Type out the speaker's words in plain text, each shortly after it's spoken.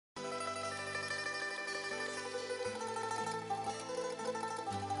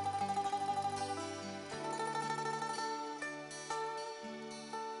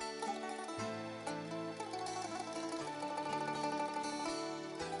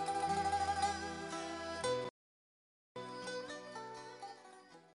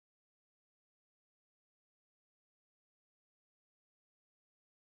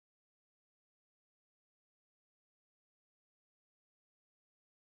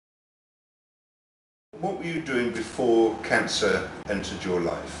What were you doing before cancer entered your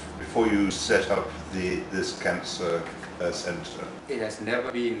life? Before you set up this cancer center? It has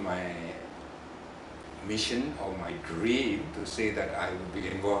never been my mission or my dream to say that I would be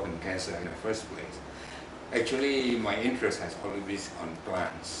involved in cancer in the first place. Actually, my interest has always been on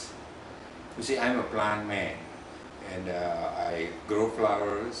plants. You see, I'm a plant man, and I grow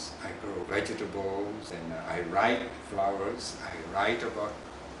flowers, I grow vegetables, and I write flowers, I write about,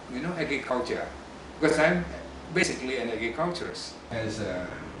 agriculture, because I'm basically an agriculturist. As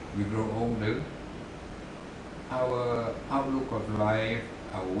we grow older, our outlook of life,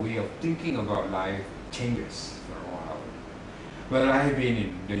 our way of thinking about life changes for a while. Well, I have been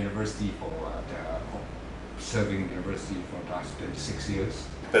in the university for serving the university for the last 26 years.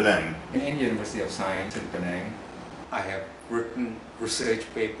 Penang. In University of Science in Penang. I have written research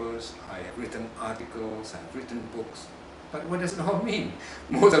papers, I have written articles, I've written books. But what does it all mean?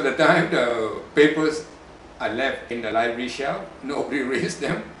 Most of the time the papers are left in the library shelf, nobody reads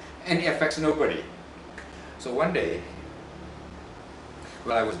them, and it affects nobody. So one day,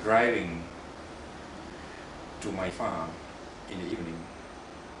 while I was driving to my farm in the evening,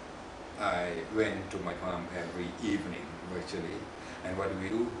 I went to my farm every evening virtually, and what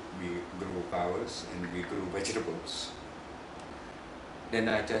do? We grow flowers and we grow vegetables. Then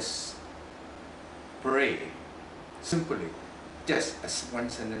I just pray, simply, just as one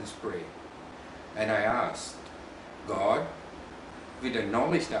sentence pray. And I asked God, with the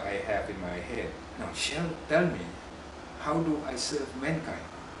knowledge that I have in my head, now tell me, how do I serve mankind?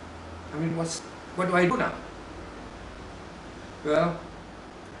 I mean, what do I do now? Well,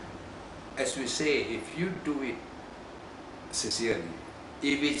 as we say, if you do it sincerely,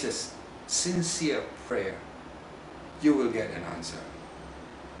 if it's a sincere prayer, you will get an answer.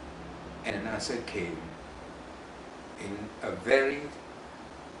 And an answer came in a very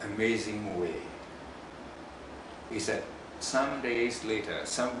amazing way. He said, some days later,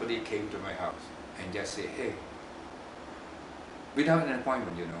 somebody came to my house and just said, hey, without an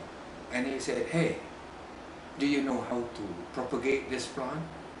appointment, and he said, hey, do you know how to propagate this plant?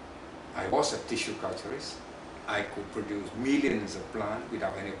 I was a tissue culturist. I could produce millions of plants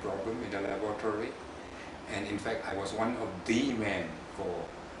without any problem in the laboratory. And in fact, I was one of the men for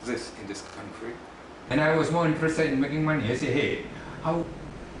this in this country. And I was more interested in making money. I said, hey, how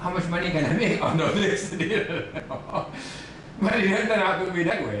much money can I make out of this? But it didn't turn out to be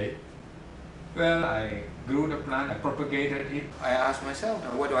that way. Well, I grew the plant, I propagated it. I asked myself,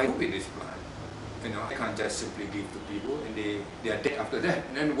 what do I do with this plant? I can't just simply give to people and they are dead after that.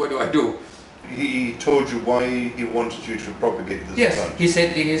 And then what do I do? He told you why he wanted you to propagate this plant? Yes, he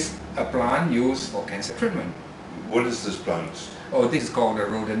said it is a plant used for cancer treatment. What is this plant? Oh, this is called the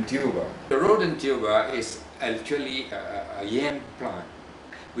rhodon tuber. The rhodon tuber is actually a yam plant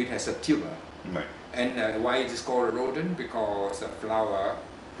which has a tuber. Right. And why it is called a rhodon? Because the flower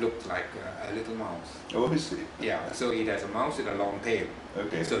looks like a little mouse. Oh, I see. Yeah, so it has a mouse with a long tail.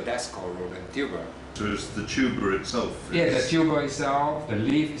 Okay. So that's called rhodon tuber. So it's the tuber itself? Yeah, the tuber itself, the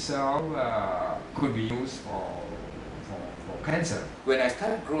leaf itself could be used for cancer. When I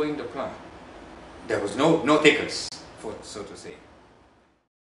started growing the plant, there was no takers, so to say.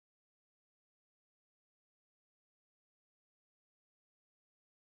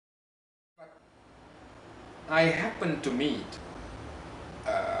 But I happened to meet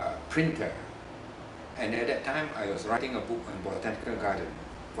a printer, and at that time I was writing a book on botanical garden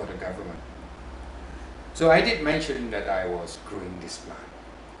for the government. So I did mention that I was growing this plant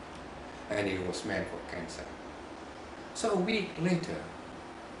and it was meant for cancer. So a week later,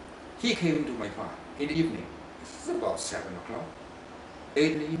 he came to my farm in the evening. It's about 7 o'clock,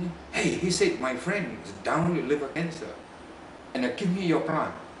 8 in the evening. Hey, he said, my friend is down with liver cancer and give me your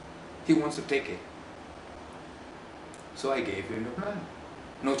plant. He wants to take it. So I gave him the plant,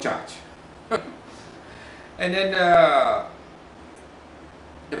 no charge. And then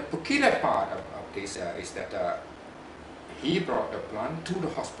the peculiar part of this is that he brought the plant to the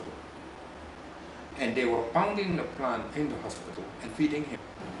hospital and they were pounding the plant in the hospital and feeding him.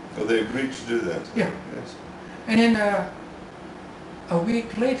 Oh, they agreed to do that? Yeah. Yes. And then a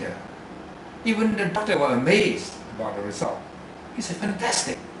week later, even the doctor was amazed about the result. He said,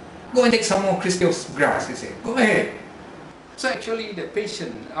 fantastic. Go and take some more crystals grass, he said. Go ahead. So actually the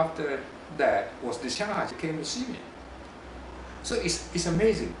patient after that was discharged, came to see me. So it's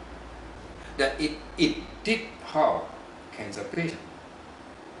amazing that it did help cancer patient,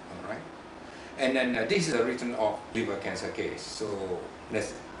 all right? And then this is a written off liver cancer case, so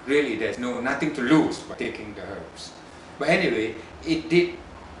there's nothing to lose by taking the herbs. But anyway, it did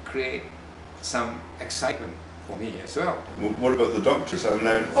create some excitement for me as well. What about the doctors? I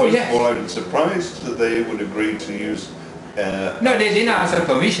mean, Oh, first yes. of all, I'm surprised that they would agree to use. No, they didn't ask for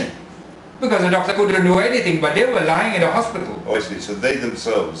permission because the doctor couldn't do anything, but they were lying in the hospital. Oh, I see. So they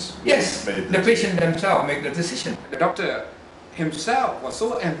themselves. Yes, made the patient themselves make the decision. The doctor himself was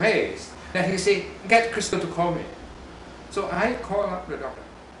so amazed that he said, "Get Crystal to call me." So I called up the doctor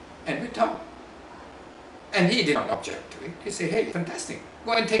and we talked. And he did not object to it. He said, "Hey, fantastic.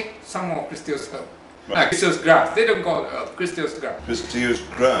 Go and take some more Crystal's herb." Right. Crystal's grass. They don't call it herb, Crystal's grass. Just to use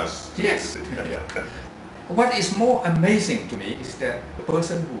grass. Yes. What is more amazing to me is that the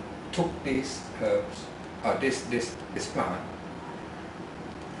person who took these herbs or this plant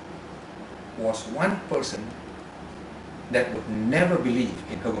was one person that would never believe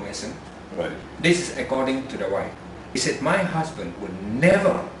in herbal medicine. Right. This is according to the wife. He said, "My husband would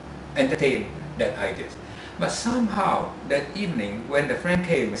never entertain that idea." But somehow that evening when the friend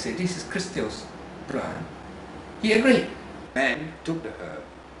came and said, "This is Crystal's plant," he agreed. Man took the herb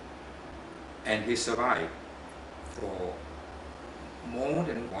and he survived for more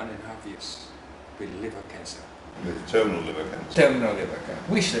than 1.5 years with liver cancer. With terminal liver cancer. Terminal liver cancer,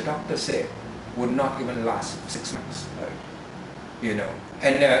 which the doctor said would not even last 6 months. Right. You know,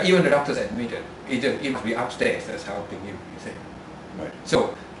 and even the doctors admitted it must be upstairs that's helping him. You say, Right.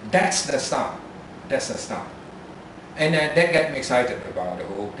 so that's the start. That's the start, and that got me excited about the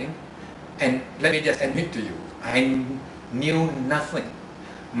whole thing. And let me just admit to you, I knew nothing.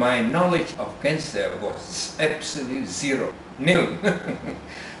 My knowledge of cancer was absolutely zero, nil.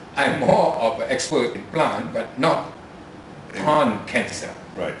 I'm more of an expert in plant, but not on cancer.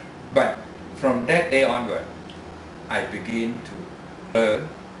 Right. But from that day onward, I began to learn,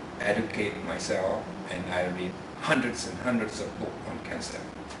 educate myself, and I read hundreds and hundreds of books on cancer.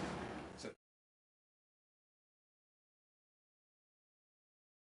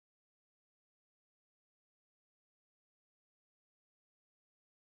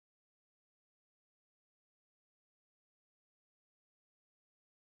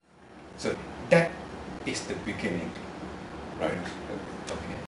 So that is the beginning. Right. Okay.